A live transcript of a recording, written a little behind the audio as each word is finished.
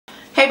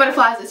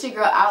butterflies, it's your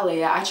girl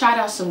Alea. I tried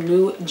out some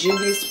new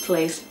Juvia's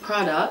Place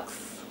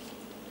products.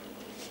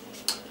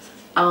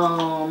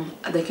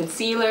 The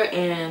concealer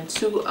and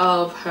 2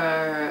 of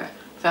her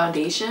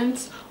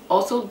foundations.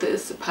 Also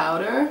this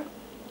powder,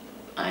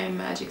 I Am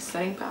Magic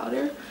setting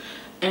powder.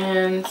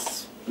 And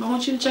I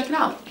want you to check it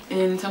out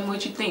and tell me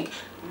what you think.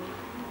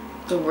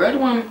 The red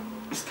one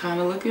is kind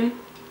of looking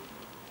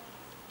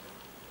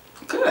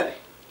good.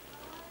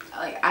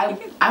 Like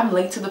I'm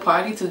late to the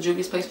party, to the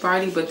Juvia's Place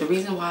party, but the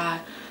reason why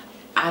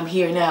I'm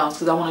here now is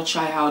because I want to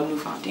try out new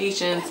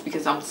foundations,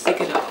 because I'm sick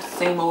of the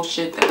same old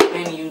shit that I've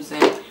been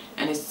using,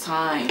 and it's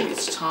time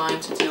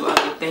to do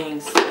other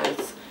things.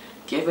 Let's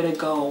give it a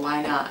go,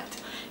 why not?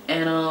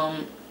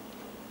 And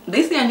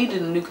basically I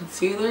needed a new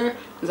concealer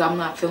because I'm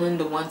not feeling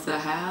the ones that I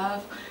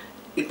have.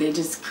 They're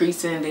just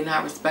creasing, they're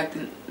not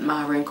respecting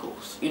my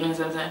wrinkles, you know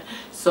what I'm saying?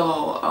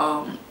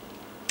 So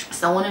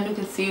so I want a new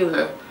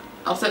concealer.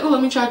 I was like, oh,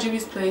 let me try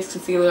Juvia's Place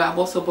concealer. I've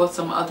also bought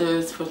some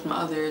others from some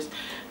others,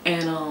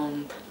 and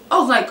I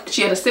was like,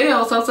 she had a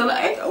sale, so I was like,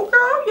 hey, oh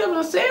girl, you having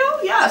a sale?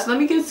 Yes, let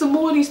me get some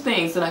more of these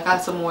things. And I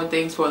got some more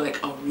things for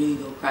like a really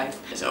low price.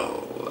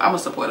 So I'm gonna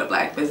support a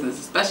black business,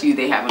 especially if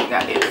they haven't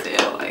got their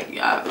sale. Like,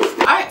 yeah.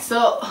 Alright,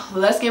 so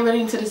let's get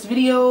ready into this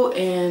video,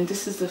 and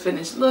this is the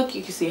finished look.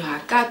 You can see how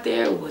I got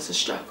there. It was a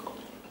struggle.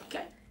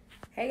 Okay.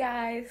 Hey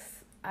guys,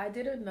 I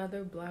did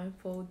another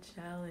blindfold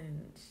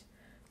challenge.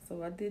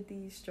 So I did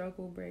these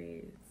struggle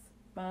braids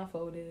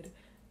blindfolded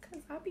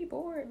because I be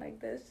bored. Like,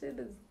 that shit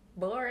is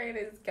boring.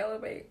 It's killing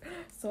me.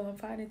 So I'm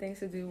finding things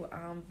to do.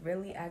 I'm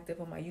really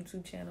active on my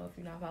YouTube channel. If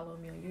you're not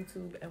following me on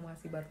YouTube,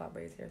 NYC Butterfly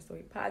Braids Hair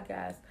Story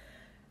Podcast,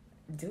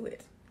 do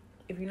it.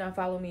 If you're not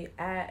following me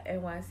at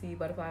NYC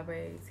Butterfly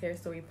Braids Hair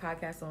Story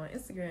Podcast on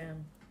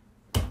Instagram,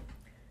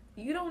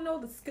 you don't know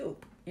the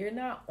scoop. You're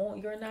not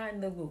in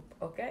the loop,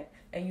 okay?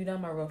 And you're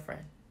not my real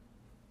friend.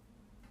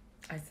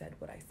 I said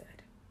what I said.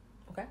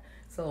 Okay,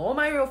 so all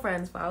my real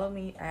friends, follow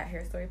me at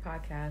Hair Story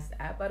Podcast,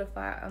 at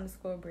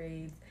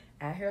Butterfly_Braids,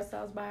 at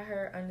Hairstyles by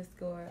Her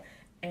 _,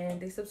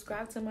 and they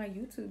subscribe to my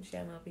YouTube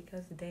channel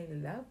because they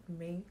love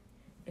me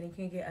and you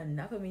can't get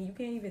enough of me. You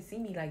can't even see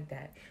me like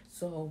that,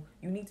 so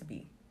you need to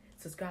be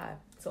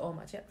subscribed to all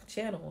my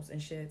channels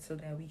and shit so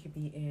that we could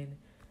be in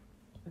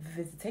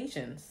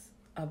visitations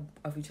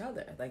of each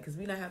other, like, because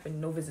we not having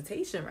no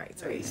visitation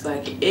rights, right? So,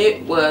 like,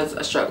 it was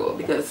a struggle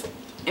because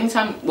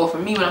anytime, well, for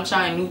me, when I'm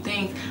trying new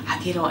things, I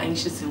get all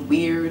anxious and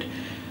weird.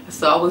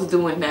 So I was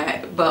doing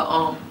that,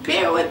 but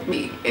bear with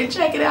me and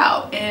check it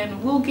out,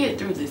 and we'll get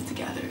through this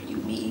together. You,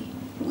 me,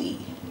 we.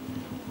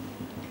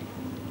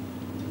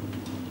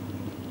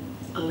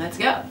 Let's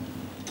go.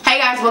 Hey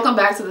guys, welcome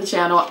back to the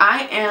channel.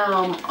 I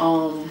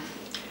am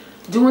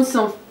doing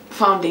some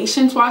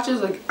foundation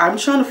swatches. Like, I'm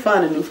trying to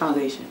find a new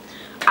foundation.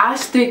 I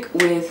stick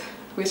with,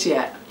 where's she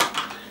at?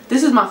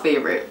 This is my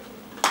favorite.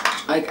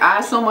 Like,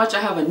 I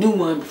have a new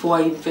one before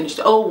I even finish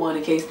the old one,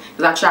 in case,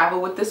 because I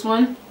travel with this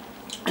one.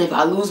 And if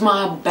I lose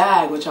my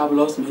bag, which I've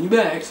lost many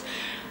bags,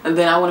 and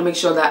then I want to make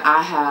sure that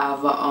I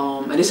have,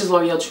 and this is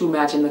L'Oreal True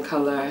Match in the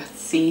color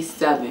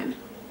C7.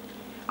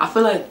 I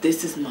feel like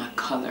this is my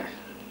color.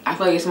 I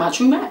feel like it's my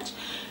true match.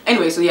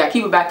 Anyway, so yeah,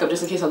 keep it back up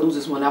just in case I lose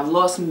this one. I've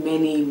lost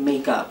many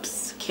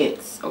makeups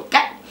kits,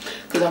 okay?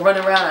 Because I run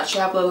around, I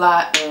travel a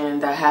lot,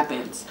 and that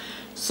happens.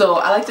 So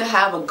I like to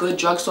have a good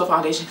drugstore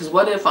foundation, because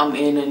what if I'm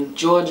in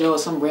Georgia or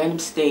some random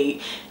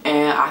state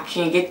and I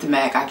can't get to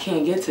MAC, I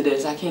can't get to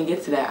this, I can't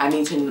get to that. I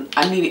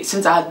need it,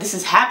 since this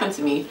has happened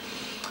to me.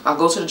 I'll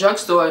go to the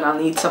drugstore and I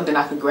need something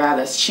I could grab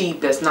that's cheap,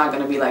 that's not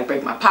going to be like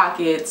break my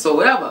pockets or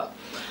whatever.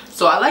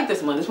 So I like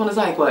this one. This one is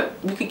like, what?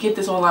 You could get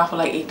this online for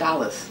like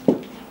 $8.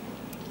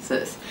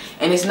 Sis.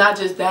 And it's not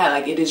just that,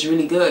 like, it is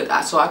really good.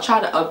 So I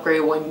tried to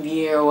upgrade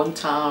one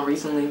time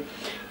recently,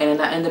 and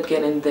then I end up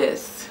getting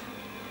this.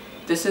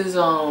 This is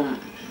Maybelline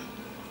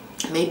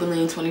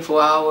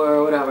 24 hour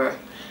or whatever,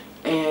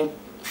 and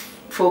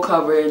full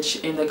coverage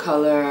in the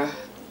color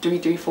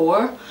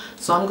 334.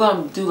 So I'm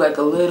gonna do like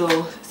a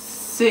little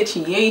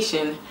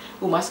situation.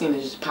 Oh, my skin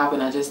is just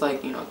popping. I just,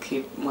 like, you know,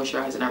 keep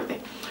moisturizing and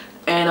everything.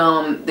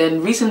 And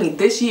then recently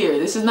this year,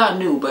 this is not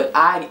new, but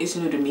it's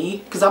new to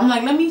me, because I'm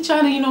like, let me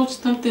try to, you know,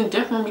 something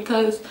different,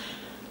 because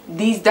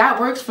that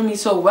works for me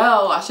so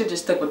well. I should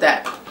just stick with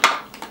that.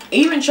 I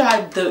even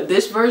tried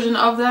this version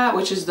of that,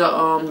 which is the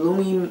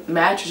Lumi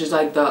Match, which is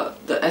like the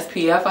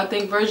SPF, I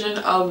think, version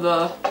of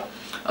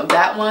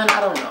that one. I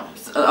don't know,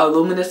 a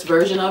luminous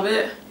version of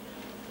it.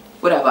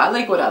 Whatever, I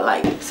like what I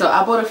like. So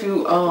I bought a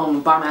few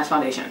bomb ass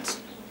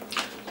foundations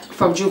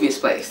from Juvia's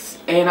Place.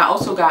 And I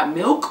also got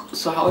Milk.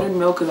 So I ordered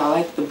Milk because I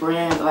like the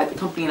brand, I like the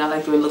company, and I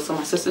like the way it looks on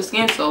my sister's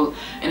skin. So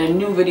in a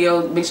new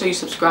video, make sure you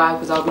subscribe,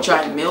 because I'll be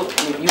trying Milk.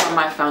 And if you are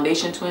my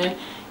foundation twin,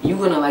 you're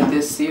gonna like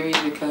this series,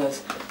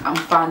 because I'm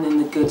finding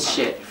the good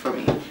shit for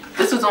me.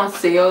 This was on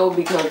sale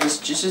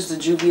because this is the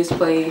Juvia's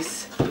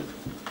Place.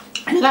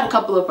 And I got a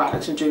couple of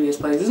products from Juvia's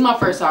Place. This is my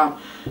first time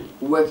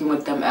working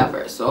with them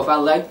ever. So if I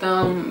like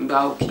them,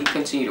 I'll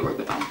continue to work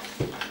with them.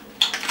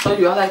 So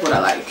I like what I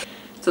like.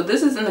 So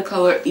this is in the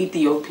color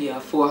Ethiopia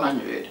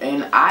 400,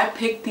 and I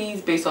picked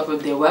these based off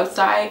of their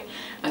website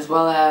as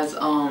well as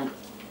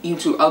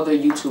YouTube other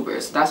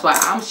YouTubers. That's why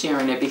I'm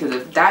sharing it, because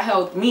if that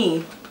helped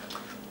me,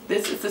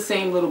 this is the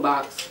same little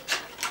box,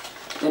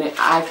 then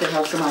I could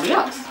help somebody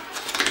else.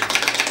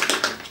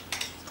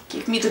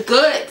 Give me the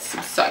goods.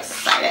 I'm so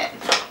excited.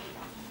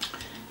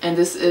 And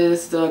this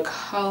is the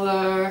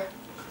color,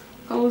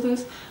 what was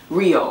this?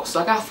 Rio. So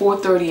I got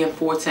 430 and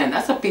 410.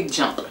 That's a big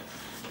jump.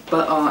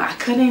 But I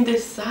couldn't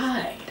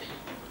decide.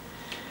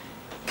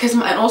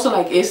 And also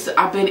like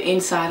I've been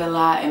inside a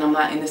lot and I'm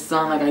not in the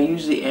sun like I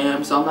usually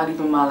am. So I'm not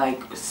even my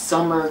like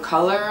summer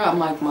color. I'm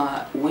like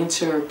my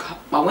winter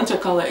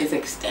color is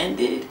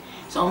extended.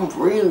 So I'm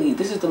really,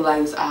 this is the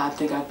lightest I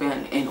think I've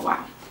been in a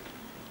while.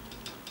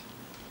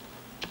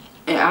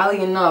 And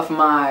oddly enough,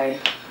 my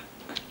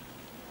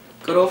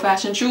good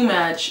old-fashioned true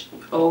match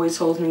always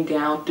holds me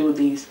down through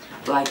these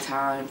light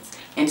times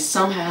and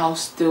somehow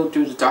still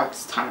through the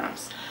darkest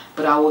times.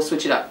 But I will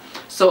switch it up.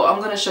 So I'm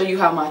going to show you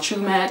how my true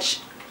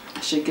match,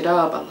 shake it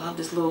up. I love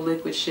this little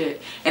liquid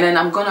shit. And then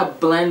I'm going to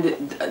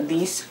blend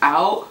these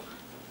out.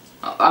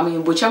 I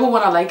mean, whichever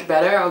one I like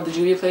better of the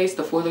Juvia Place,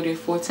 the 430 or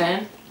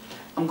 410.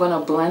 I'm going to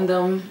blend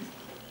them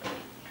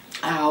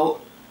out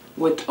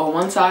with on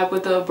one side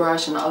with a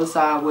brush and the other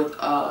side with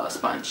a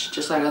sponge,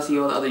 just like I see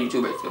all the other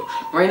YouTubers do.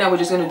 Right now we're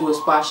just going to do a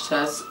swatch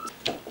test.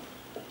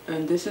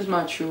 And this is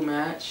my true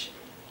match.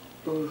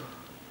 Ooh,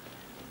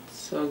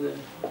 so good.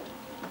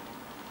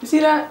 You see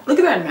that? Look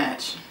at that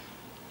match.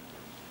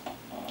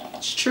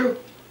 It's true.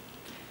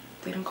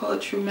 They don't call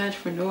it true match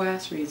for no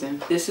ass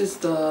reason. This is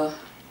the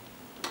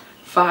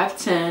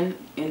 510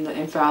 in the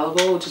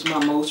Infallible, which is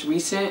my most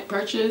recent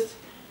purchase.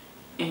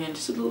 And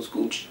just a little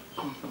scooch.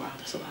 Oh wow,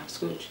 that's a lot of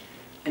scooch.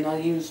 And I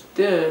use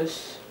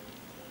this.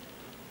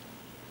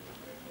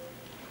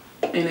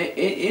 And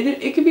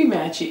it could be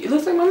matchy. It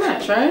looks like my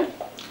match, right?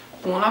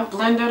 When I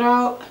blend it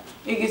out,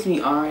 it gives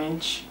me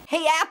orange.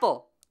 Hey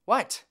Apple!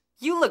 What?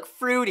 You look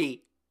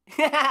fruity.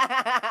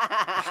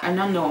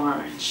 And I'm no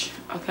orange,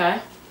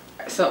 okay?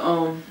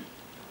 So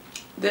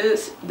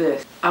this.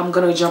 I'm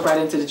gonna jump right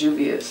into the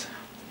Juvias.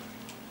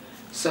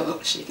 So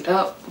shake it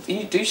up. Do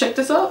you shake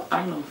this up? I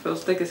don't know, it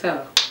feels thick as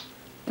hell.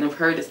 And I've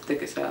heard it's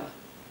thick as hell.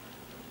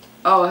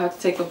 Oh, I have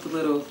to take off the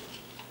little,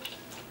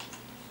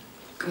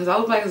 cause I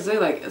was like,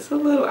 it's a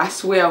little, I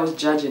swear I was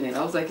judging it.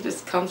 I was like, it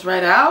just comes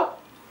right out.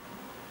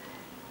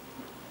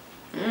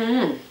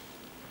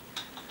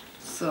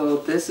 So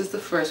this is the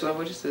first one.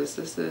 What is this?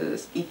 This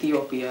is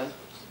Ethiopia.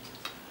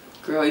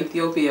 Girl,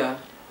 Ethiopia.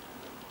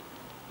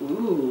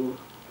 Ooh.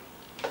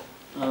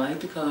 I like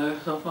the color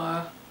so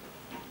far.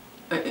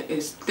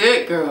 It's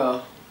thick,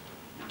 girl.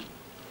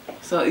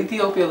 So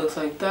Ethiopia looks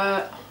like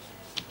that.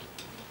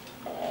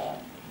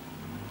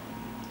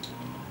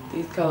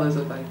 These colors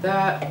look like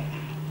that.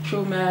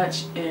 True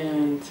Match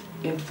and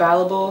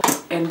Infallible.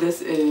 And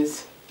this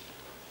is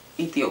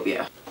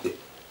Ethiopia.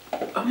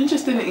 I'm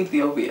interested in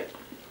Ethiopia.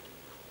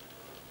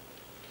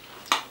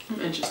 I'm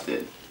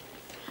interested.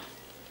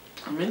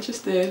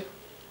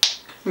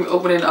 I'm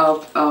opening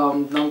up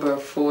number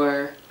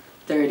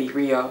 430,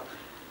 Rio.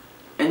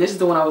 And this is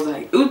the one I was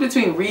like, it was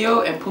between Rio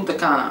and Punta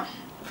Cana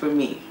for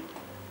me.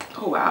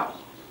 Oh wow.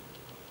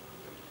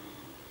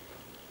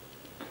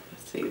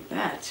 Let's see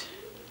that.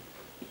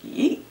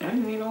 Yeet, I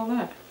didn't need all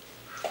that.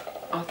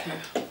 Okay,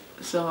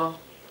 so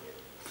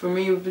for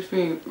me it was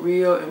between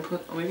Rio and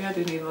Punta, maybe I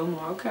did need a little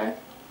more, okay.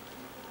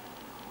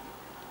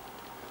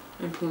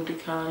 And Punta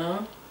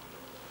Cana.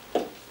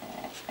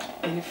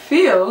 And it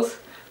feels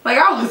like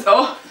I was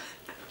off.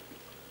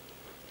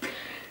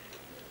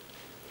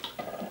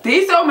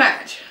 These don't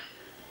match.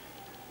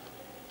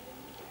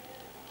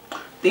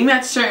 They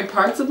match certain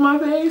parts of my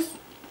face,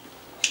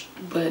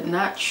 but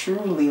not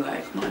truly.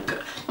 Like, oh my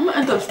God. I'm gonna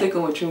end up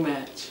sticking with True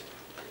Match.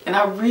 And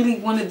I really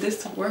wanted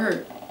this to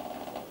work.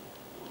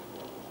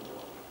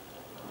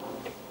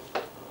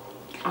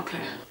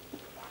 Okay.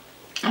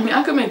 I mean,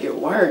 I could make it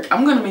work.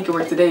 I'm gonna make it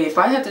work today. If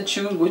I had to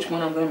choose which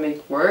one I'm gonna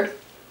make work,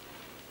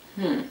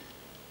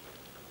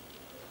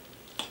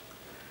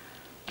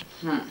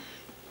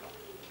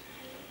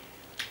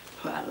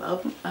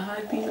 But I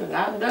like these a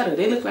lot better.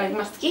 They look like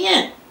my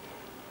skin.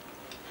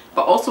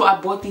 But also I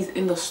bought these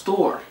in the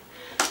store.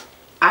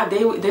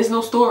 There's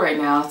no store right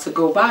now to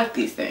go buy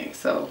these things.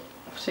 So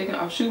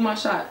I'll shoot my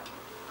shot.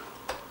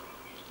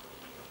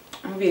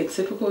 I'm gonna be a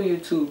typical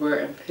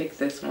YouTuber and pick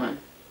this one.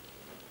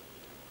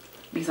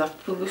 Because I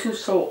feel this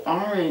is so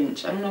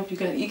orange. I don't know if you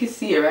can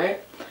see it,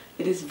 right?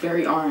 It is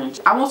very orange.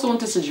 I also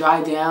want this to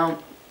dry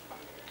down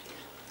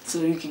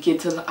so you can get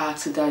to the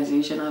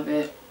oxidization of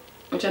it,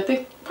 which I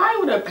think probably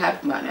would have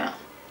happened by now.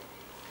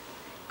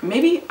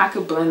 Maybe I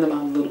could blend them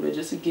out a little bit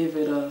just to give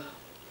it a,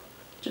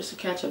 just to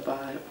catch a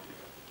vibe.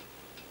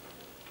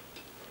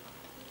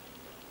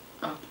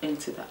 Up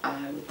into the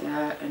eye with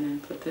that, and then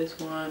put this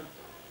one.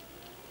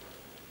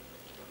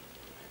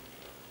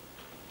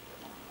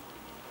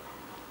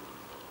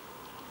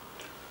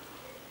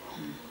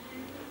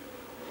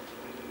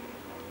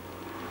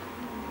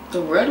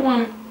 The red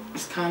one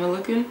is kind of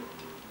looking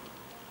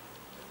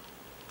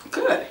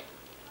good.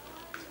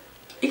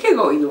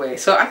 could go either way.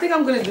 So I think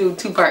I'm gonna do a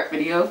 2-part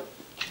video.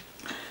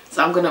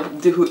 So I'm gonna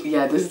do,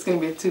 yeah, this is gonna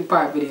be a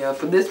 2-part video.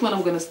 For this one,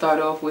 I'm gonna start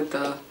off with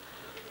the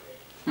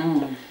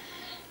I'm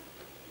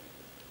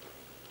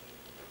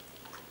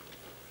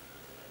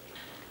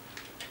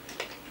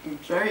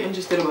very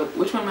interested about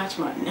which one matches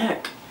my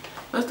neck.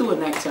 Let's do a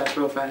neck test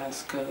real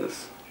fast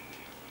because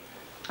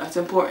that's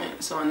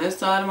important. So on this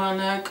side of my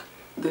neck,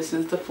 this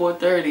is the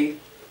 430.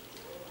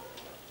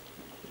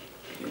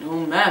 It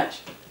don't match.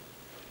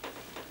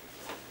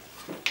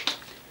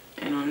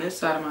 And on this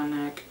side of my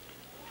neck,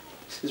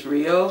 this is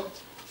Rio.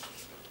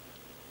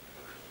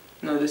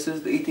 No, this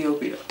is the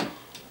Ethiopia.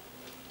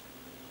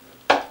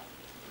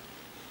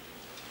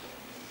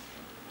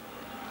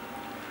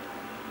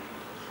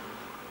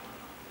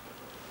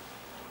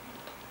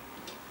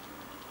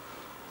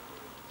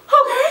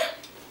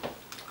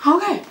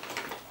 Okay.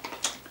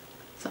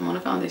 So I'm on the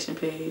foundation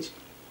page.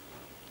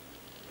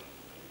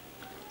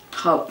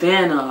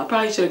 Havana. I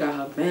probably should have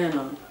got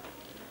Havana.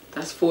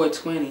 That's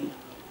 420.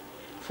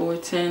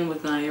 410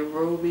 was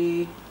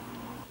Nairobi.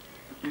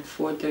 And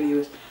 430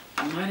 was...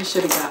 I might have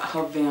should have got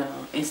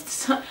Havana.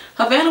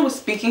 Havana was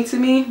speaking to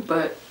me,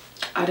 but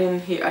I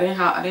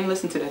didn't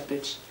listen to that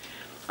bitch.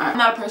 I'm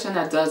not a person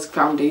that does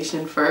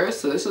foundation first,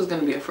 so this was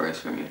gonna be a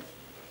first for me.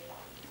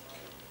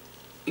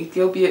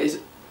 Ethiopia is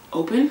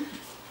open.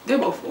 They're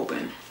both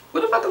open.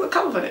 What the fuck is the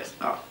cover for this?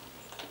 Oh.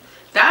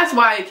 That's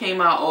why it came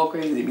out all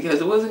crazy,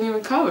 because it wasn't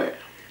even covered.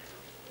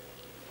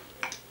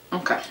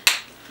 Okay.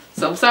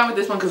 So I'm starting with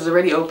this one because it's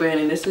already open,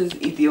 and this is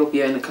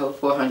Ethiopia in the color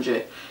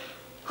 400.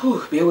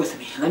 Whew, bear with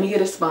me. Let me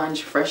get a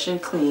sponge fresh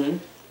and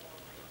clean.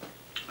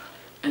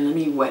 And let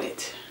me wet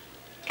it.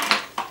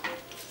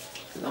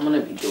 I'm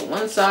going to be doing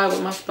one side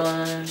with my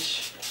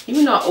sponge.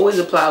 Even though I always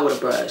apply with a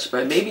brush,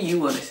 but maybe you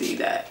want to see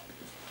that.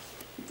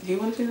 Do you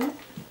want to see that?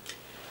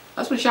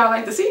 That's what y'all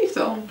like to see,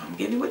 so I'm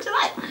giving you what you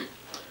like.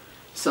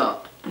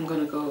 So I'm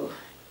gonna go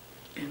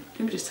and let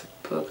me just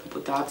put a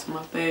couple dots on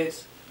my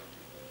face.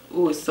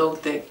 Ooh, it's so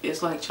thick.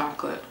 It's like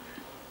chocolate.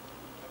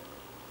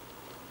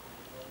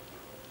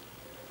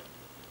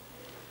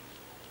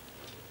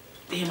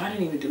 Damn, I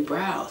didn't even do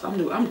brows.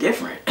 I'm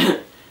different.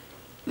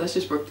 Let's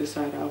just work this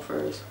side out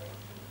first.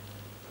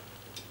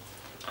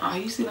 I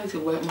usually like to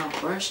wet my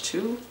brush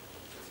too.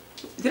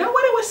 Did I wet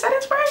it with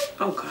setting spray?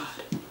 Oh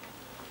god.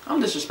 I'm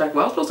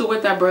disrespectful. I was supposed to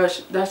wet that brush,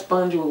 that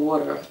sponge with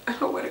water. I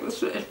don't wet it with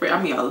setting spray.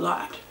 I mean a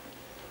lot.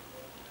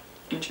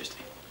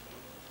 Interesting.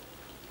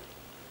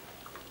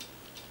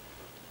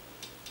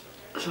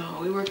 So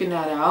we working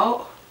that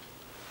out.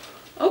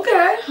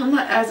 Okay, I'm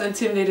not as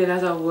intimidated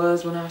as I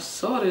was when I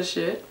saw this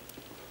shit.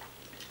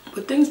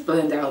 But things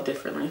blend out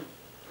differently.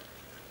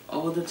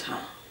 All the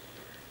time.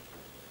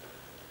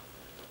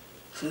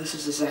 So this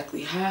is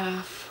exactly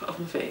half of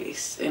my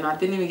face. And I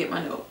didn't even get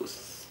my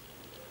nose.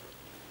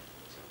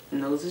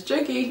 Nose is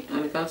tricky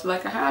when it comes to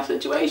like a half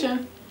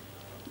situation.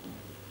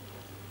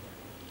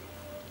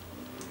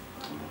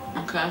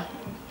 Okay.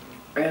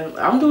 And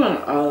I'm doing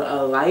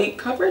a light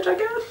coverage, I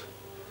guess.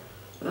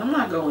 But I'm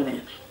not going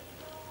in.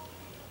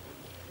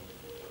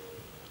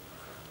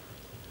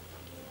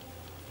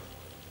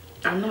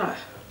 I'm not.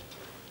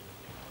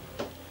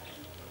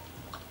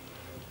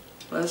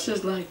 Let's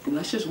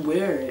just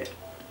wear it.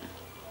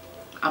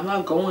 I'm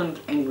not going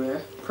anywhere,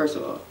 first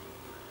of all.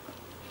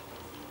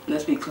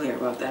 Let's be clear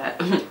about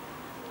that.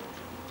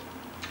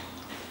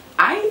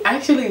 I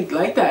actually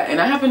like that,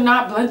 and I haven't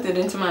not blended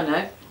into my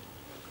neck.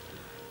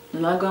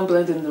 I'm not gonna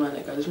blend it into my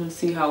neck. I just want to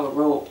see how it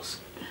rolls.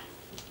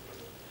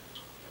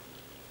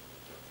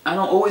 I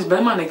don't always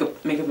blend my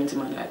makeup into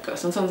my neck.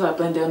 Sometimes I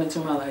blend down into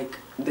my like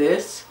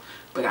this,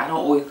 but I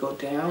don't always go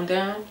down.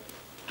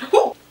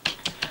 Woo!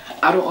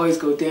 I don't always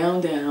go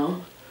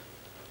down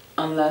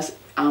unless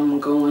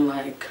I'm going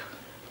like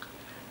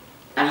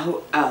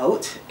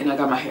out and I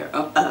got my hair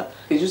up.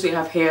 Because usually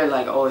I have hair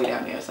like all the way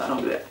down there, so I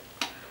don't do that.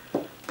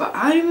 But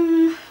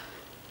I'm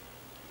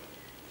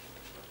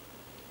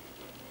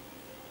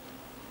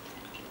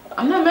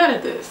not mad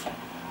at this.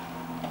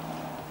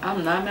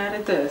 I'm not mad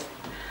at this.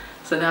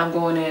 So now I'm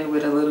going in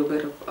with a little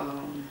bit of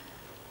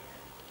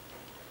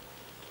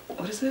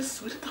what is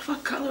this? What the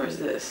fuck color is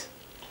this?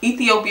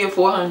 Ethiopia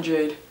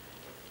 400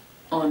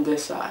 on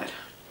this side.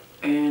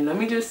 And let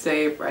me just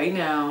say right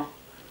now,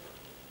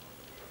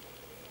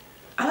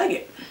 I like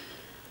it.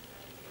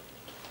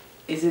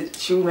 Is it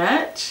true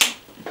match?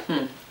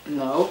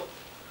 No.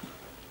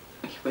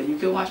 But you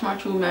can watch my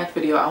true match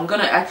video. I'm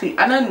gonna actually,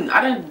 I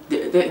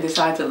didn't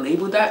decide to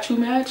label that true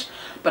match,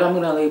 but I'm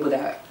gonna label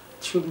that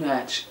true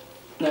match,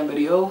 that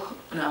video,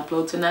 and I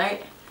upload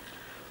tonight.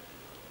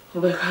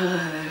 Because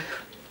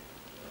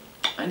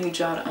I need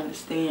y'all to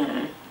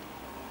understand.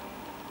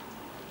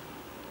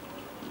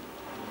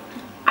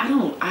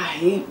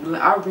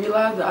 I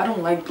realize that I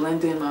don't like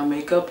blending my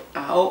makeup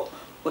out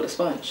with a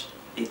sponge.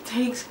 It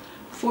takes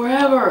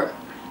forever.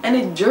 And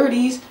it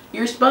dirties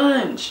your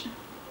sponge.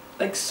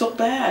 Like so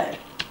bad.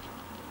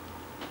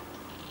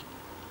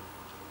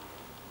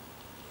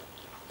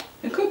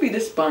 It could be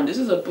this sponge. This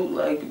is a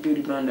bootleg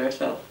beauty blender,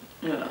 so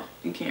you know,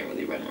 you can't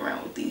really run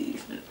around with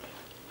these and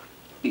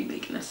be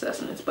making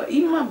assessments. But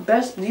even my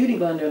best beauty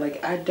blender,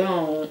 like I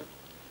don't.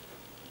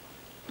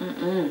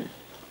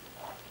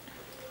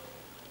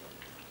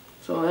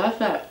 So that's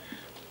that.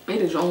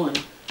 It is on.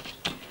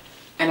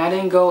 And I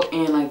didn't go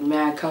in like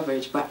mad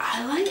coverage, but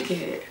I like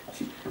it.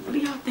 What do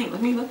y'all think?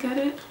 Let me look at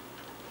it.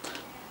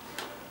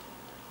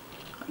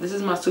 This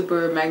is my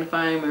super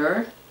magnifying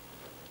mirror.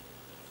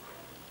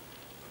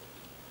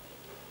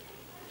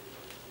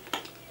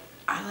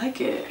 I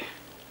like it.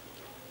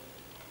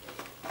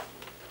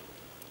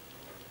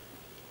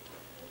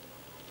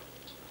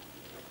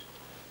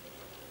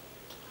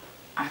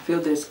 I feel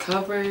this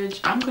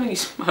coverage. I'm gonna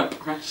use my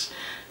brush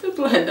to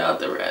blend out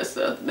the rest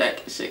of the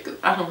neck and shit because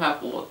I don't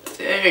have all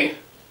day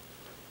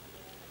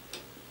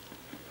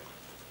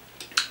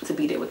to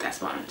be there with that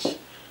sponge.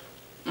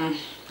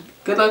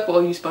 Good luck for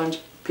all you sponge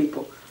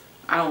people.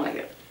 I don't like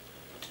it.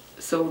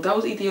 So that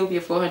was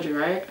Ethiopia 400,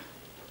 right?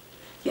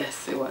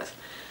 Yes, it was.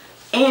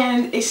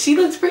 And she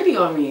looks pretty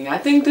on me. I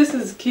think this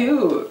is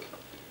cute.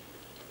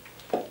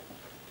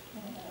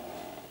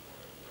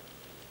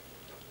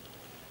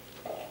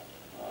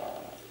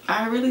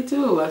 I really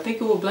do. I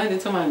think it will blend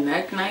into my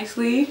neck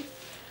nicely.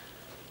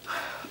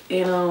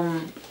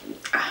 And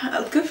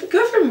good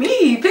for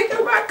me.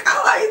 Picking my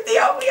color,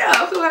 Ethiopia.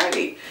 I'm so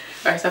happy.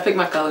 Alright, so I picked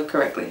my color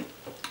correctly.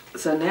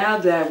 So now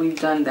that we've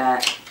done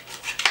that,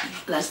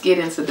 let's get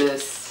into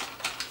this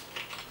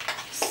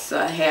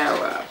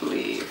Sahara, I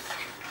believe.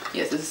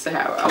 Yes, this is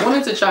Sahara. I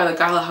wanted to try the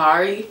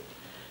Kalahari,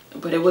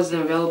 but it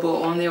wasn't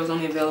available on there. It was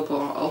only available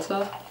on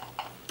Ulta.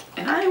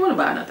 And I didn't want to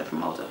buy nothing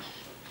from Ulta.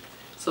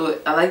 So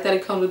I like that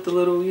it comes with the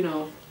little, you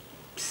know,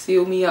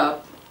 seal me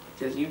up.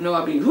 Because you know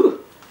I be,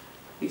 whew,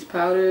 these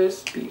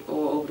powders be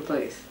all over the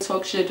place.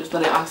 Talk shit, just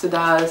let it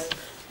oxidize.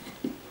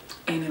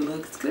 And it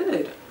looks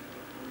good.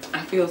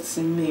 I feel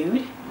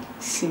smooth.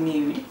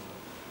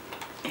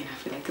 And I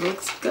feel like it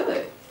looks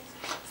good.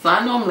 So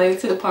I know I'm late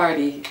to the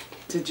party,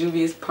 to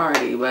Juvia's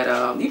party.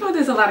 But you know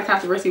there's a lot of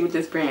controversy with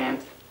this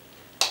brand.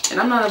 And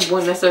I'm not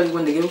necessarily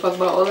one to give a fuck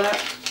about all that.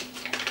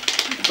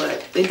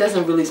 But it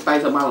doesn't really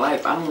spice up my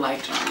life. I don't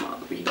like drama.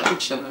 You gotta be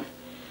chilling.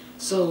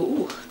 So,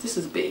 ooh, this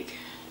is big.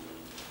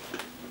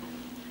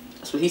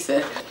 That's what he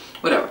said.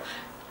 Whatever.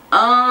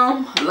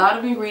 A lot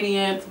of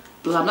ingredients.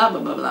 Blah, blah,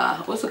 blah, blah,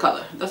 blah. What's the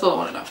color? That's all I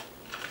want to know.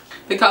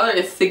 The color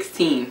is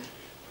 16.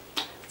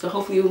 So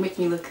hopefully it will make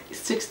me look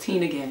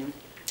 16 again.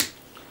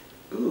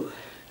 Ooh,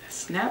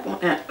 snap on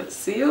that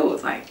seal.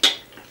 It's like,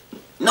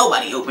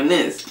 nobody opened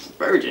this.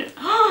 Virgin.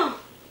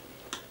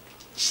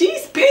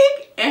 She's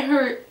big and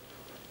her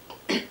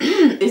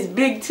is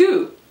big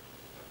too.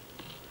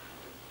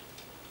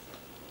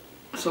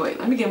 So wait,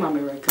 let me get my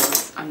mirror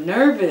because I'm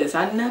nervous.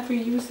 I never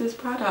use this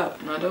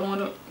product and I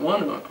don't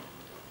want to.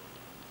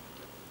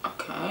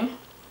 Okay.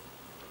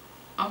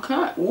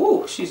 Okay.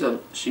 Ooh, she's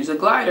a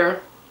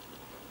glider.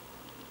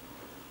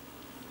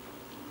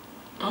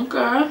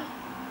 Okay.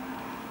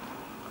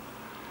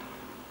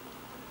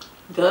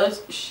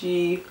 Does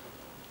she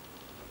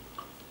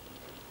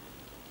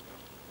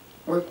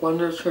work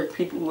wonders for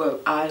people who have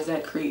eyes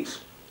that crease?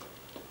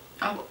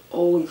 I've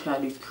always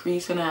had these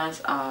creasing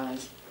ass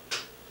eyes.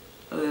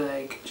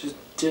 Like, just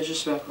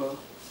disrespectful.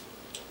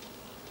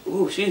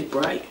 Ooh, she's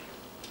bright.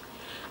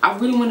 I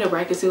really want a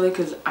bright concealer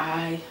because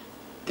I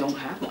don't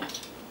have one.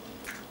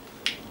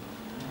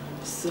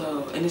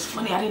 So, and it's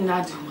funny, I did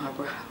not do my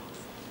brows.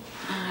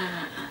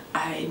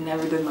 I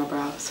never did my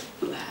brows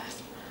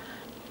last.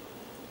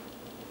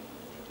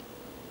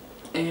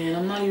 And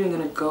I'm not even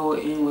gonna go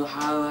in with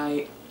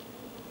highlight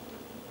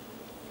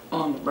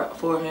on my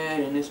forehead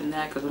and this and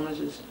that because I'm gonna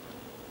just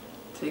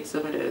take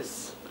some of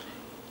this.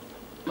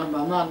 Remember,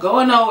 I'm not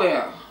going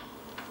nowhere.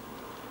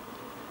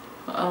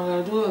 I'm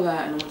gonna do a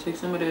lot and I'm gonna take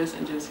some of this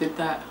and just hit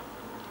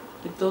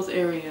those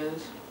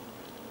areas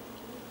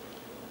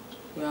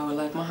where I would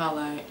like my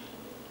highlight.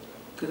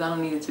 Because I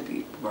don't need it to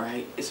be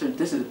bright. This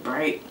is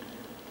bright.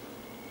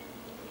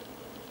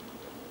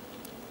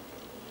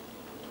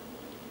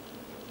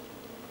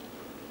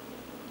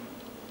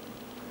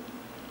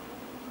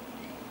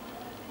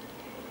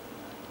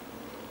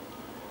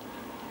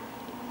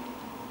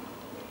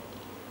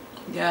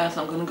 Yes,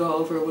 I'm gonna go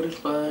over it with a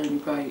sponge. You're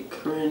probably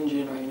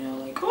cringing right now,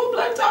 like, who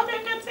blends off your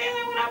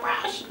concealer with a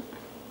brush?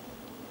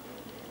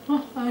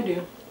 Well, I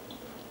do.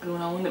 And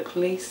when I want to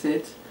place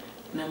it,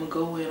 and I'm gonna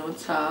go in on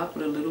top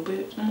with a little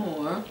bit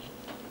more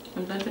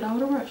and blend it out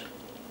with a brush.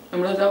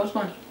 And blend it out with a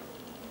sponge.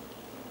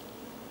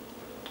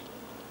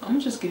 I'm gonna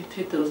just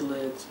hit those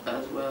lids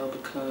as well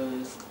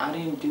because I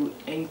didn't do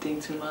anything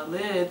to my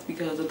lids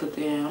because of the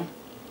damn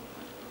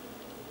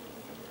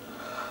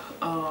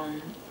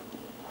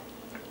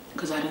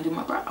because I didn't do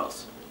my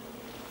brows.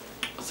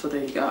 So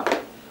there you go.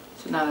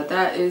 So now that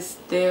that is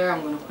there,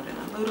 I'm gonna put in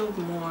a little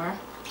more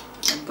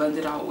and blend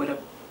it out with a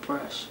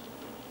brush.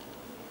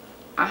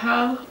 I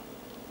have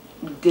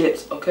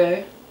dips,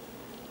 okay?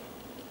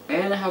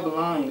 And I have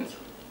lines.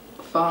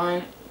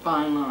 Fine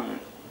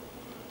lines.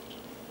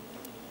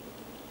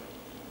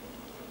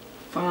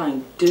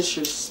 Fine,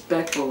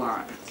 disrespectful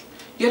lines.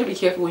 You gotta be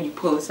careful when you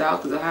pull this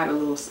out because I had a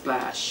little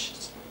splash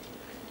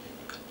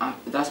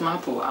That's my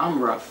pool.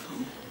 I'm rough.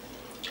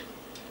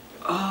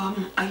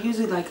 I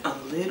usually like a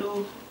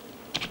little.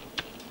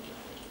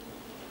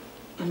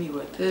 Let me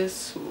wet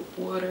this with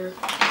water.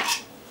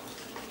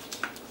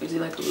 Usually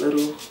like a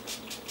little.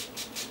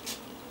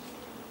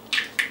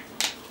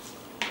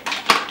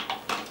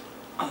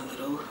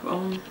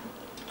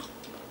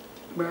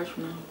 Brush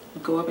now.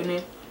 Go up in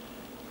there.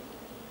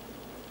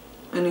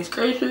 And it's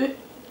crazy.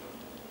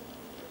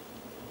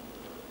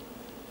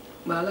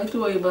 But I like the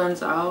way it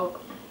blends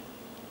out.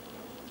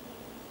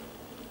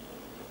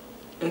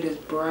 It is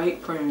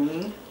bright for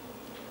me.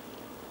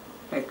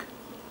 Like,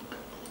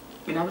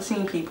 and I've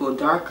seen people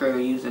darker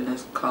using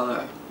this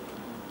color.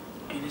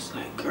 And it's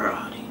like, girl,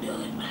 how do you do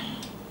it?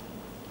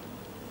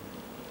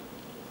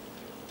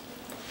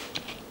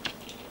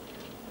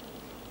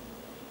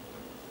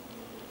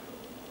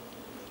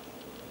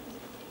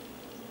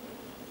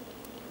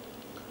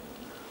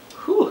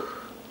 Whew.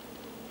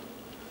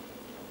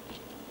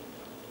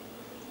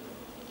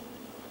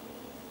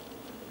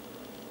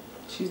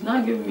 She's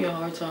not giving me a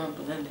hard time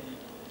blending.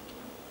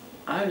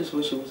 I just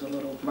wish it was a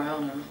little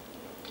browner.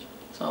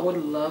 So I would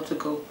love to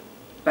go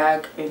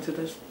back into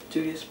this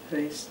Juvia's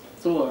Place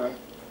store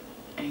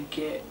and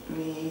get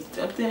me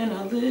something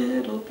a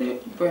little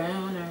bit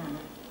browner.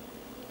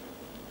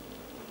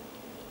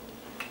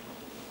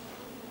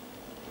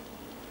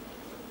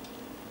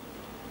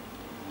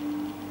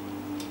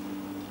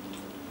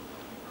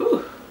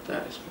 Whew,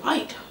 that is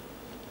white.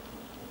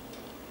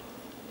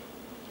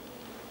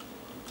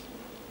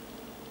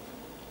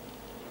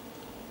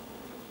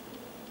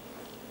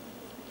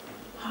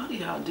 How do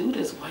y'all do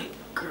this white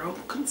girl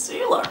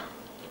concealer?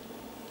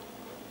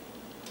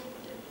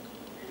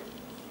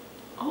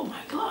 Oh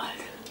my god.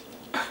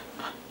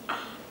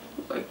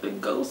 Like the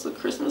ghost of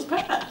Christmas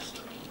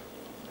past.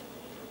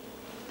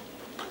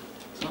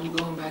 So I'm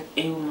going back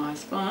in with my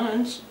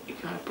sponge. You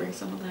gotta bring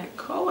some of that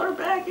color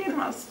back in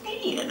my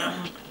skin.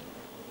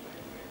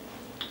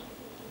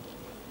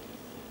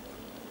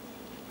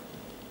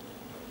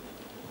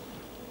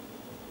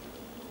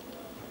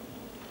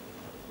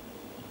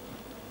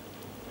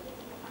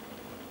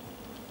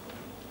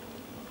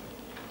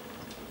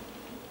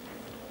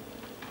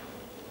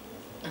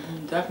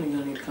 I'm definitely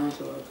gonna need a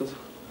contour because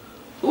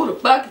who the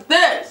fuck is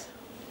this?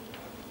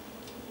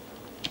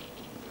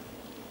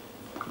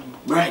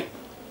 Right.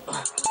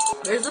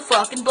 Where's the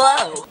fucking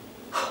blow?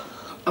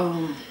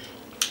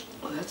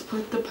 Let's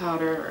put the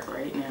powder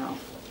right now.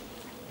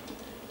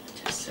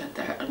 Just set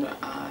that under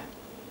the eye.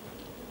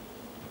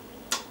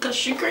 Cause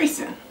she's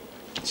creasing.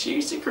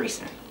 She's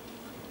creasing.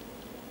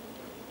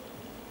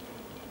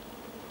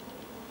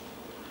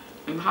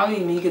 And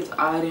probably me because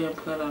I didn't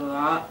put a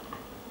lot.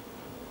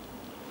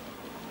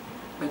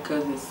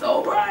 Because it's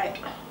so bright.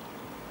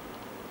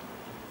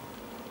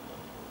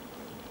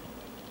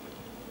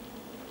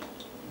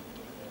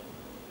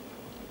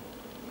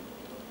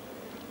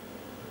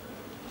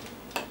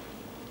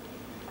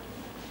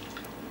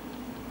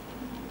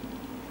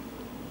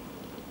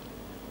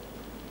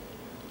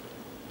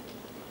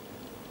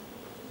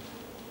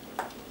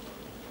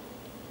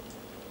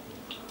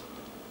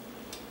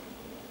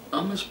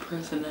 I'm just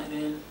pressing that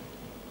in.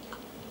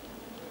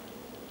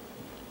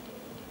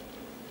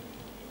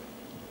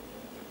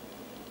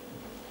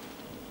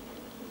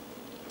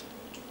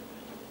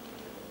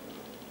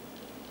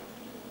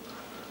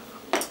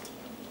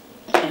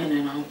 And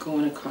then I'm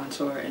going to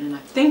contour, and then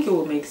I think it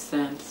will make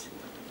sense.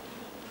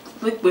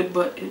 It's liquid,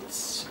 but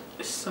it's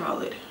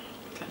solid.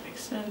 If that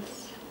makes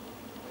sense.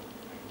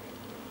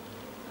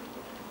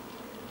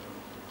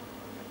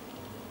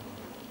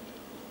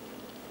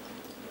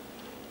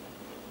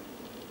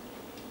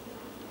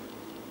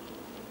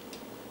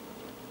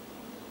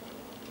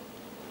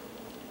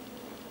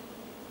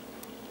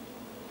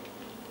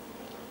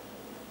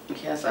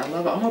 Yes, I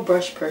love it. I'm a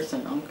brush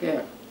person. I don't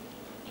care.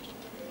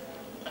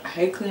 I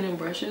hate cleaning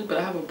brushes, but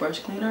I have a brush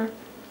cleaner,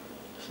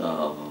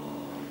 so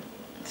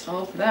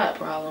solve that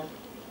problem.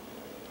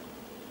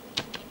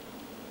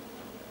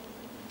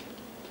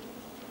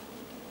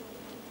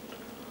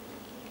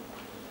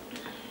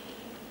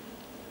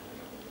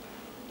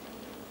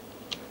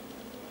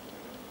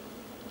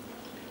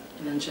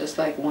 And then just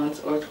like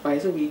once or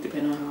twice a week,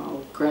 depending on how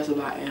aggressive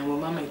I am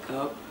with my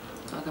makeup.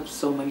 I have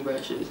so many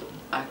brushes.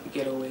 I could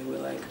get away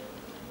with like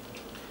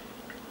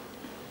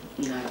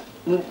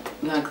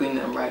not cleaning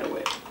them right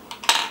away.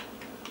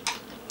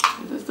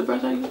 Is this the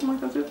brush I use for my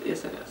concealer?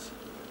 Yes, it is.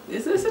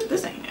 Is this it?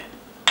 This ain't it.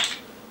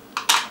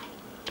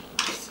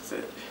 This is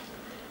it.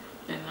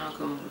 And I'll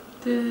go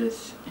with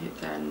this. Hit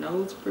that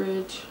nose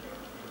bridge.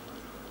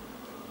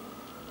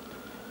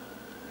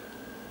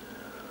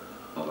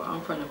 Oh,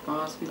 I'm from the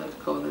Bronx. We like to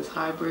call this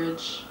high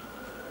bridge.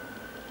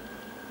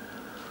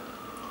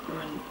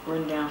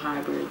 Run down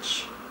high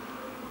bridge.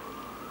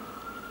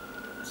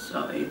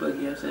 So A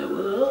Boogie, I said,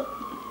 what up?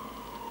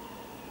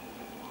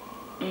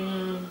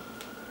 And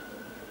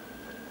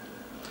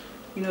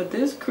you know,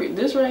 this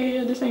right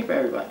here, this ain't for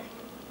everybody.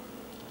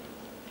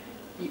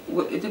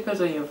 It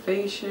depends on your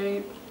face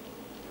shape.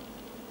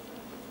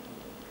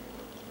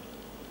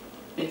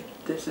 If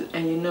this is,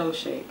 and your nose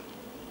shape.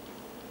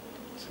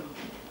 So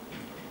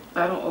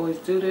I don't always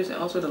do this, and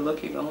also the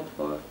look you're going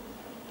for.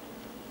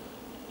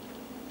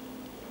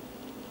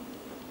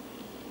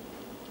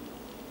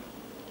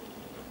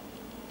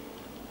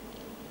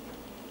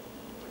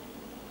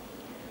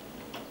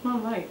 I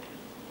like.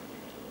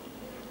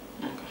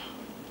 Okay.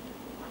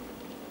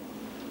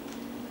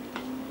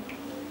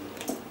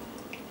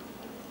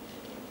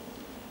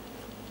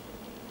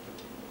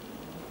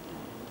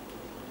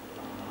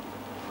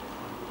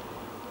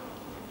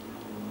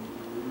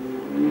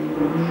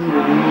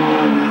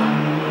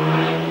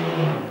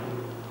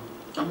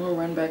 I'm gonna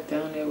run back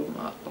down there with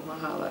my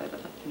highlighter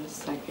in a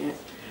second.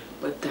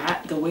 But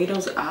the way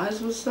those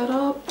eyes were set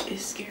up, it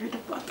scared the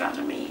fuck out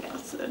of me. I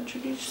said,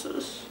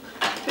 Jesus,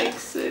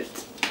 fix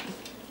it.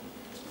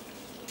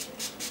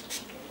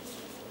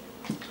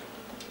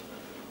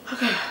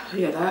 Okay,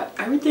 yeah,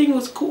 everything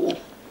was cool.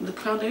 The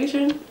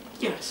foundation,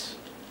 yes.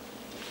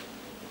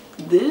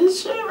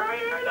 This shit right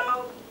here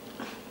though,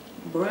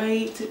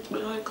 bright,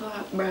 blood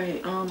clot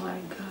bright. Oh my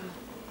god.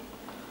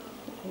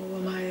 Oh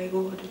my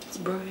god, it's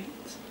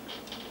bright.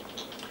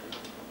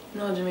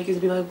 No, Jamaicans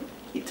be like,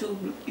 you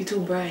too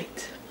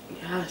bright.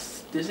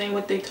 Yes, this ain't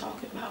what they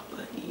talking about,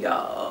 but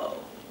yo,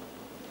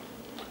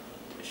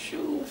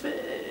 shoe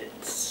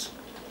fits.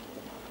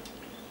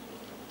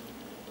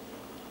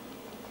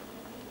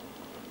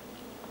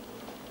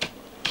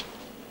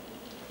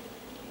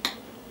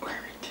 Wear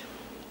it.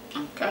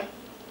 Okay.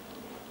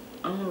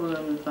 I'm gonna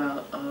run this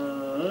out a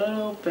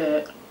little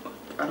bit.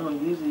 I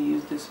don't usually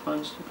use this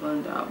sponge to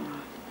blend out my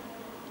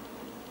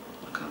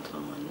contour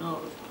on my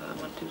nose, but I'm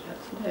gonna do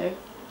that today.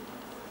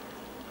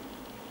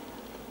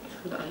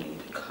 Because I need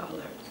the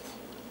colors.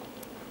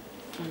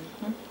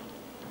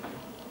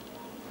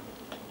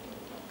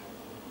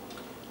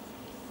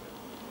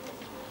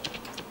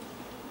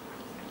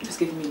 It's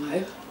giving me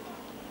life.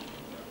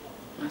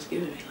 That's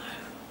giving me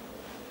life.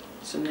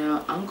 So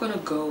now I'm gonna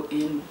go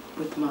in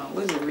with my,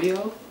 what is it,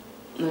 Rio?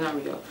 No, not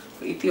Rio.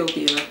 For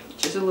Ethiopia,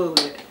 just a little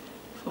bit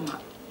for my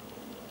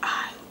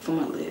eye, for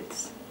my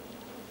lids.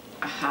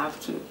 I have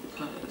to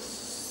because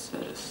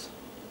sis,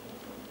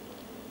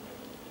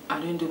 I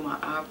didn't do my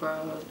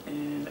eyebrows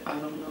and I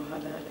don't know how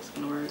that is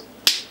gonna work.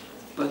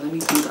 But let me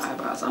do the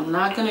eyebrows. I'm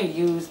not gonna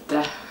use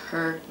that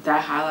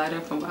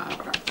highlighter for my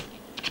eyebrows.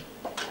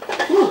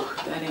 Whew,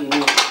 that ain't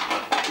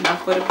it. Not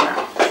for the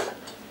brows.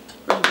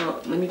 First of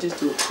all, let me just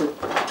do a quick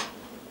brow.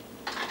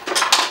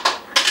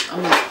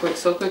 I'm gonna quick,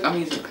 so quick. I'm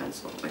using a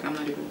pencil. Like I'm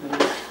not even gonna.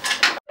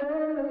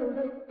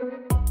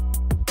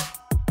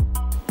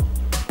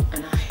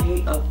 And I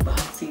hate a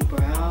boxy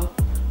brow.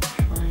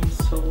 I'm trying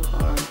so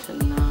hard to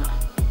not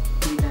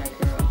be that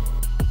girl.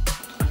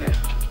 Okay.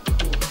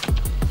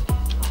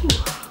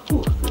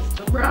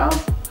 The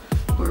brows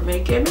were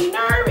making me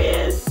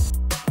nervous.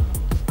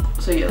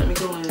 So yeah, let me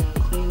go in and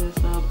clean this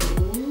up.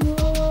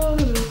 Whoa,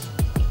 this is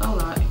a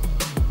lot.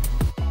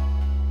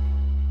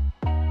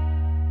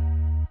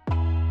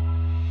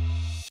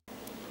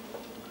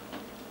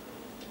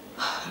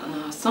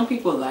 Some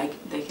people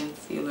like their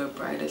concealer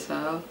bright as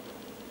hell.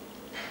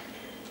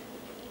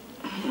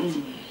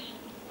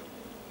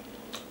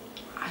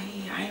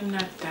 I am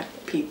not that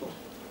people.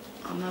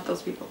 I'm not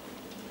those people.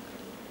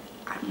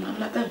 I'm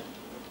not them.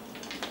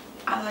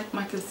 I like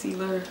my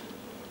concealer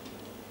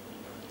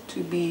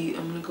to be,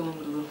 I'm gonna go in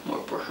with a little more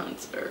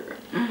bronzer.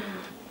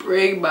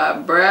 Bring my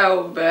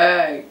brow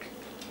back.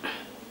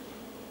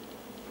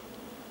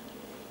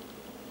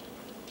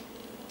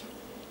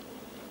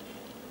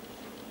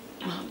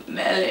 My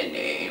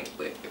melanin,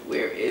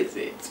 where is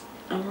it?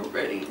 I'm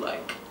already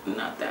like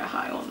not that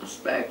high on the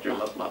spectrum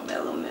of my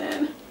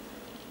melanin.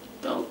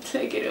 Don't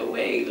take it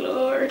away,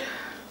 Lord.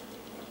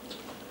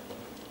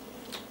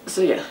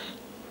 So yeah,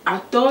 I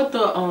thought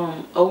the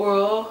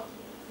overall,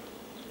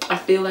 I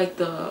feel like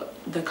the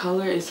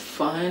color is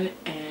fun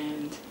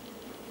and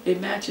it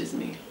matches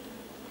me.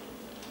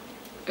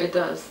 It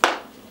does.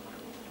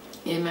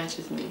 It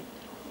matches me.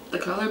 The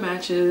color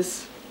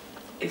matches.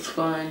 It's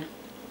fun.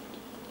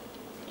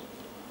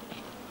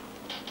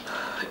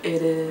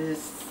 It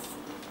is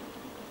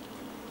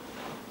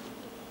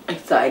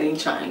exciting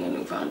trying a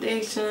new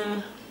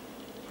foundation.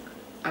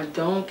 I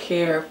don't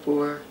care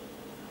for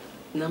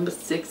number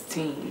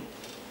 16.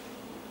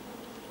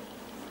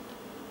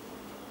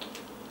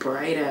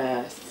 Bright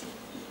ass.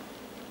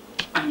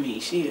 I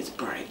mean, she is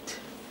bright.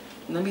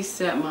 Let me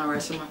set my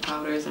rest of my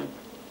powders and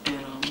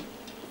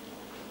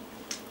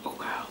oh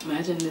wow,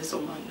 imagine this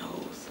on my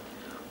nose.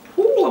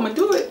 Ooh, I'm gonna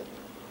do it.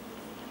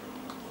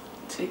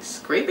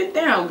 Scrape it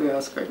down,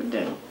 girl. Scrape it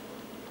down.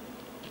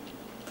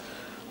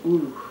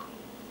 Ooh,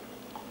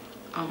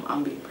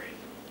 I'm being brave.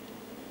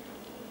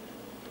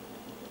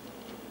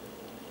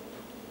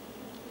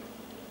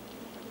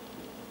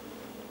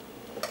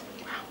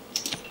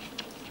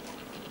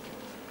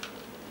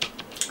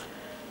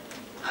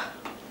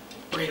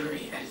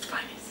 Bravery at its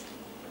finest.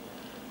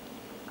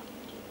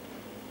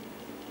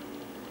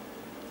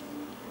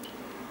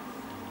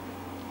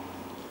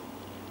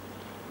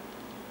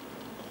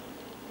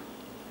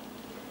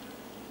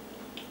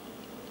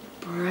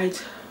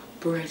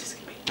 Bright as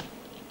can be.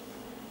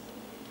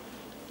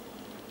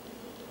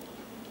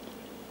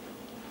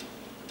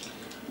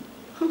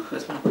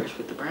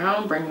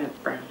 brown. Bring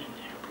that brown in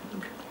there.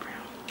 Bring that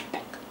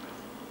brown.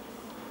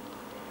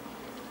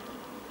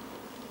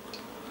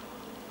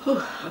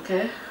 Whew,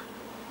 okay.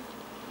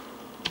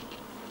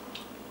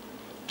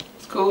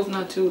 It's cool. It's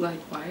not too like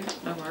white.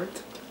 That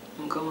worked.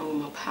 I'm going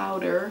with my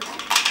powder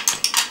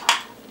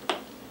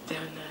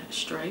down that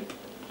stripe.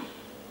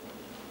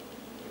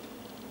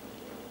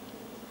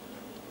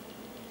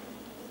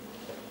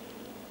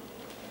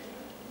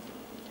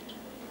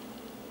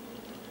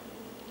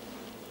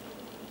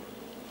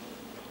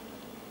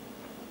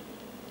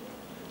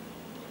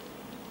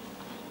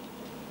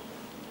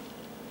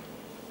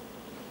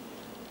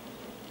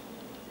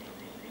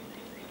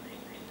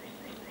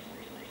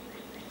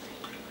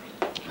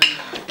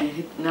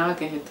 Now I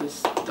can hit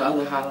the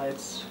other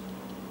highlights,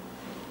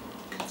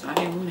 because I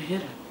didn't want to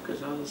hit them,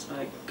 because I was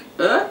like,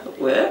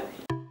 what?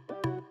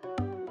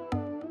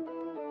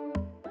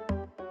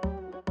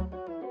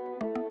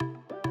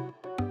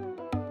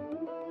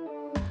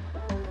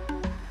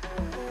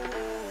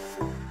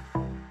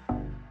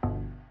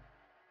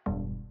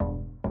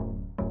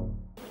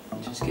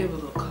 Just give a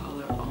little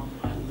color on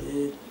my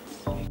lids.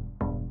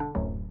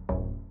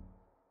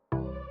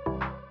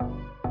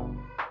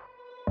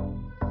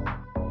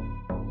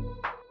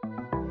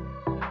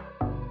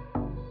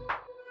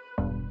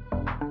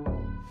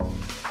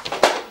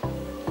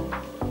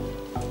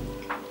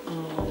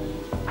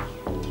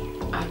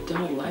 I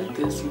don't like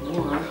this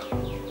more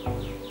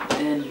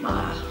than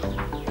my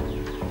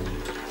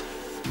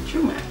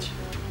True Match.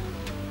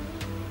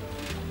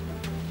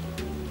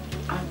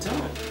 I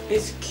don't.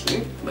 It's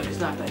cute, but it's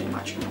not better than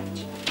my True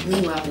Match.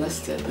 Meanwhile, let's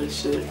set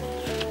this shit.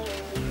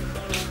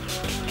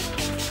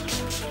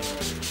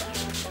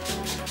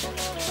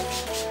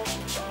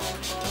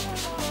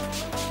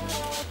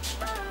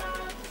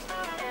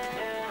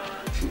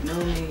 If you know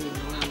me, you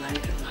know I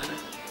like a lot of,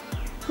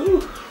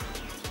 whew,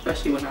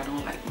 especially when I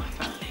don't like my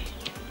foundation,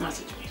 my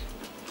situation.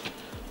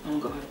 I'm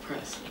gonna go ahead and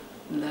press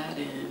that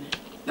in.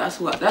 That's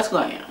who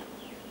I am.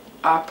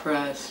 I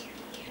press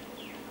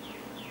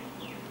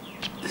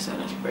the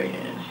setting spray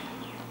in.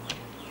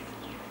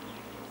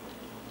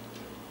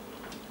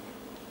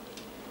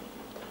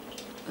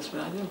 That's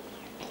what I do.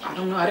 I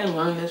don't know. I didn't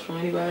learn this from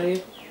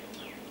anybody.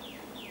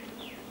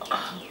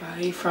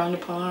 Probably frowned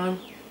upon.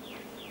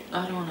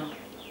 I don't know.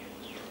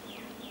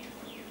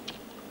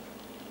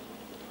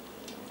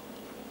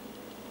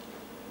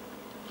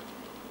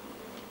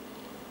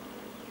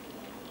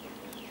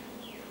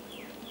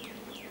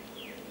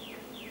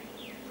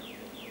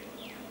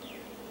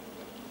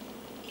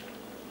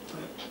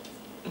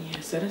 Yeah,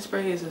 setting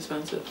spray is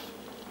expensive.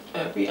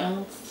 Every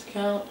ounce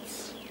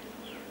counts.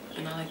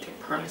 And I like to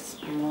press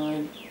more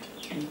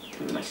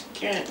into my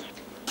skin.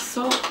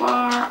 So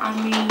far, I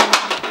mean,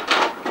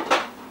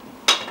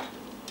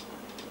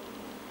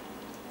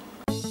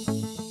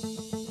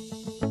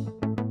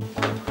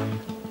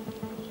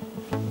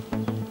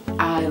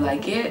 I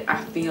like it.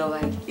 I feel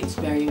like it's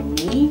very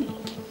me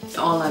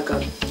on like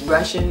a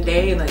Russian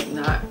day, like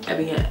not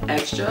being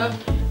extra,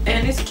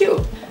 and it's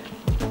cute.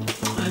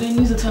 I didn't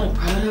use a ton of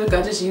product.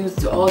 I just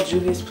used all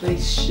Juvia's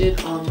Place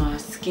shit on my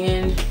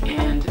skin,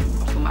 and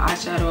for my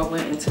eyeshadow I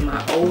went into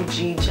my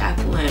OG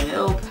Jaclyn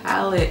Hill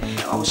palette.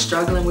 I was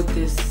struggling with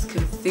this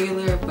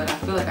concealer, but I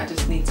feel like I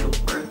just need to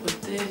work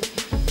with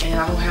it, and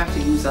I don't have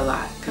to use a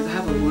lot because I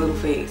have a little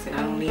face and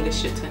I don't need a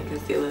shit ton of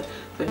concealer.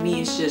 For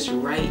me, it's just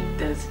right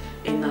that's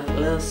in the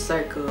little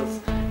circles,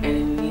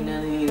 and you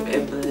know,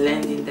 and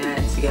blending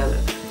that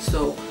together.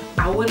 So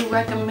I wouldn't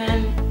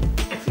recommend,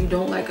 if you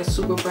don't like a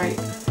super bright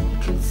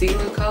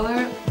concealer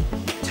color,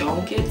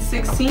 don't get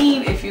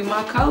 16 if you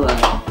my color.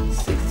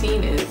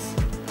 16 is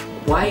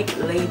white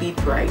lady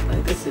bright.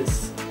 Like this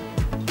is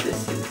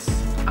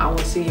I want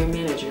to see your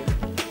manager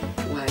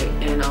white,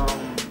 and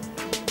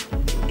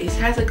it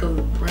has like a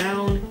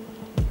brown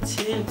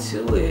tint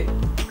to it,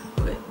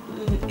 but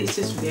it's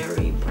just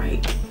very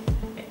bright.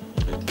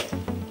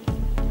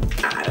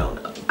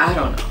 I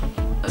don't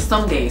know.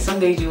 Some days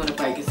you want a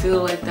bright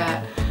concealer like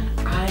that.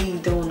 I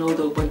don't know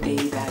what day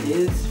that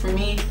is for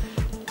me.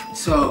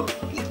 So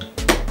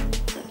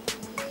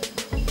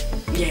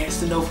yeah,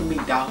 it's a no for me,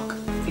 dog.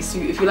 If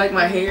you like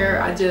my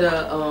hair, I did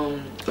a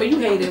or you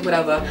hate it,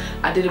 whatever.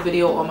 I did a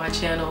video on my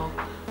channel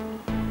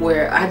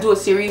where I do a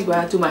series where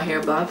I do my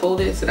hair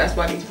blindfolded, so that's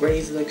why these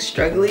braids look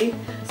struggly.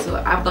 So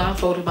I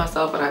blindfolded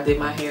myself and I did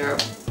my hair.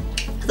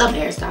 I'm a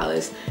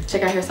hairstylist.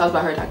 Check out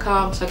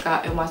hairstylesbyher.com. Check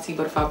out NYC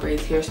Butterfly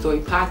Braids Hair Story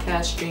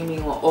podcast,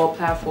 streaming on all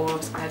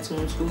platforms: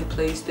 iTunes, Google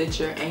Play,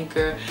 Stitcher,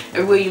 Anchor.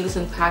 Everywhere you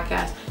listen to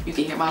podcasts, you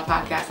can hear my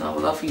podcast, and I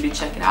would love for you to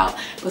check it out.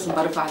 Put some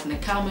butterflies in the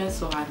comments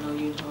so I know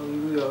you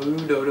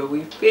know that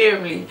we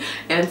family.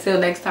 And until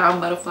next time,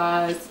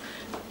 butterflies,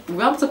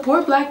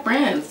 support black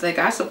brands. Like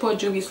I support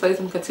Juvia's Place.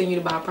 I'm continue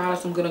to buy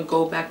products. I'm gonna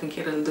go back and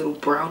get a little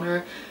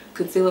browner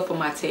concealer for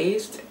my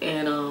taste,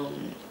 and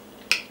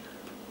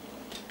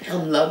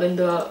I'm loving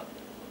the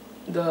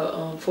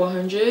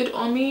 400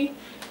 on me,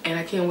 and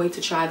I can't wait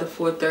to try the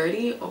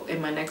 430 in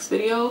my next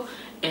video.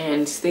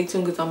 And stay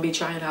tuned because I'm gonna be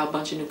trying out a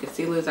bunch of new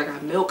concealers. I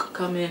got Milk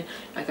coming.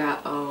 I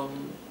got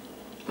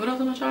What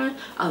else am I trying?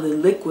 Oh, the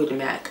liquid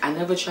MAC. I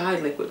never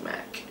tried liquid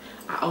MAC.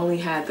 I only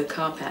had the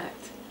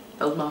compact.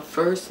 That was my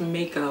first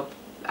makeup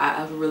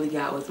I ever really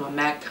got, was my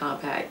MAC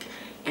compact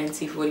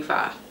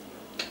NC45.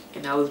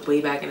 And that was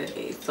way back in the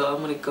day. So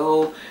I'm gonna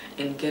go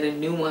and get a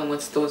new one when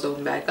stores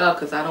open back up,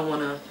 because I don't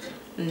wanna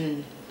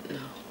no.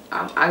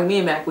 Me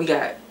and Mac, we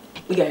got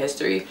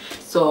history.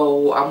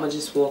 So I'm gonna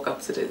just walk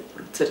up to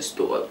the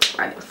store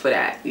for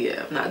that.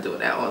 Yeah, I'm not doing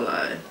that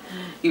online.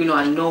 Even though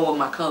I know what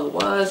my color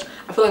was,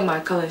 I feel like my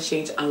color has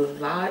changed a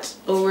lot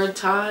over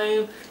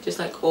time. Just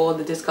like all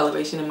the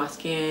discoloration in my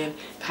skin,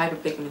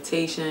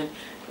 hyperpigmentation.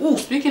 Ooh,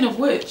 speaking of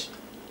which,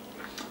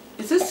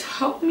 is this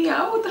helping me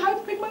out with the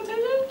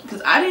hyperpigmentation?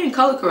 Because I didn't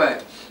color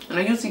correct, and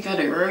I usually got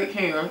it right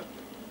here.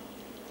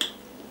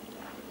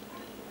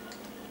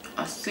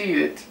 I see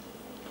it.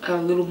 Got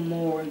a little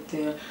more right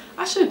there.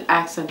 I should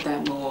accent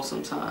that more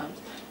sometimes.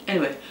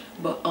 Anyway,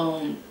 but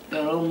got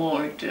a little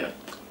more right there.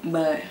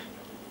 But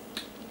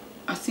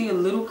I see a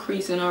little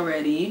creasing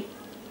already.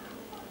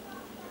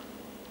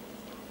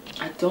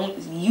 I don't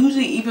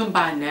usually, even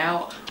by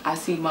now, I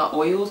see my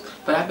oils,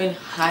 but I've been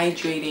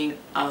hydrating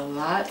a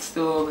lot.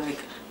 So like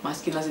my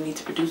skin doesn't need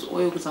to produce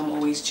oil because I'm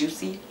always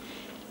juicy,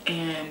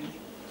 and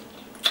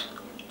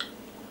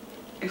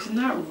it's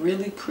not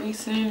really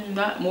creasing,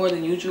 not more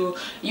than usual.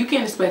 You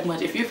can't expect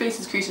much. If your face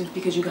is creasing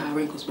because you got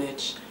wrinkles,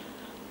 bitch,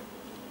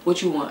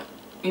 what you want?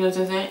 You know what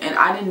I'm saying? And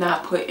I did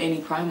not put any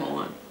primer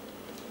on.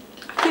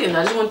 I didn't.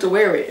 I just wanted to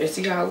wear it and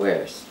see how it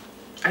wears.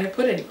 I didn't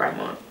put any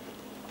primer on.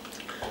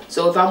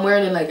 So if I'm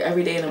wearing it like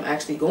every day and I'm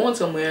actually going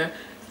somewhere,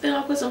 then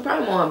I'll put some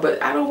primer on.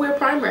 But I don't wear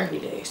primer every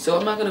day, so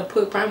I'm not gonna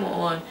put primer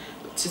on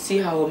to see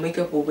how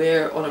makeup will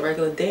wear on a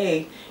regular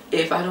day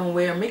if I don't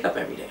wear makeup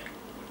every day.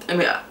 I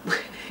mean, I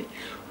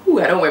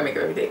don't wear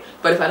makeup every day,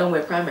 but if I don't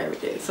wear primer every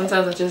day,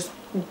 sometimes I just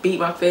beat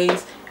my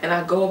face and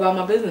I go about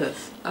my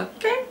business.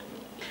 Okay,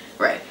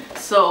 right.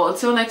 So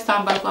until next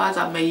time, butterflies,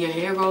 I made your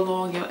hair grow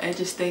long, your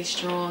edges stay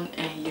strong,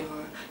 and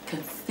your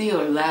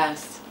concealer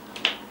lasts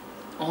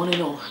on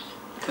and on.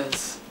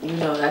 Cause you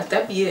know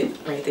that be it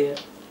right there.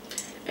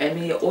 And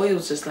then your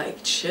oils just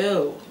like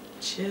chill.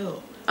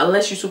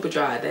 Unless you're super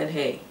dry, then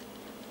hey,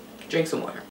 drink some water.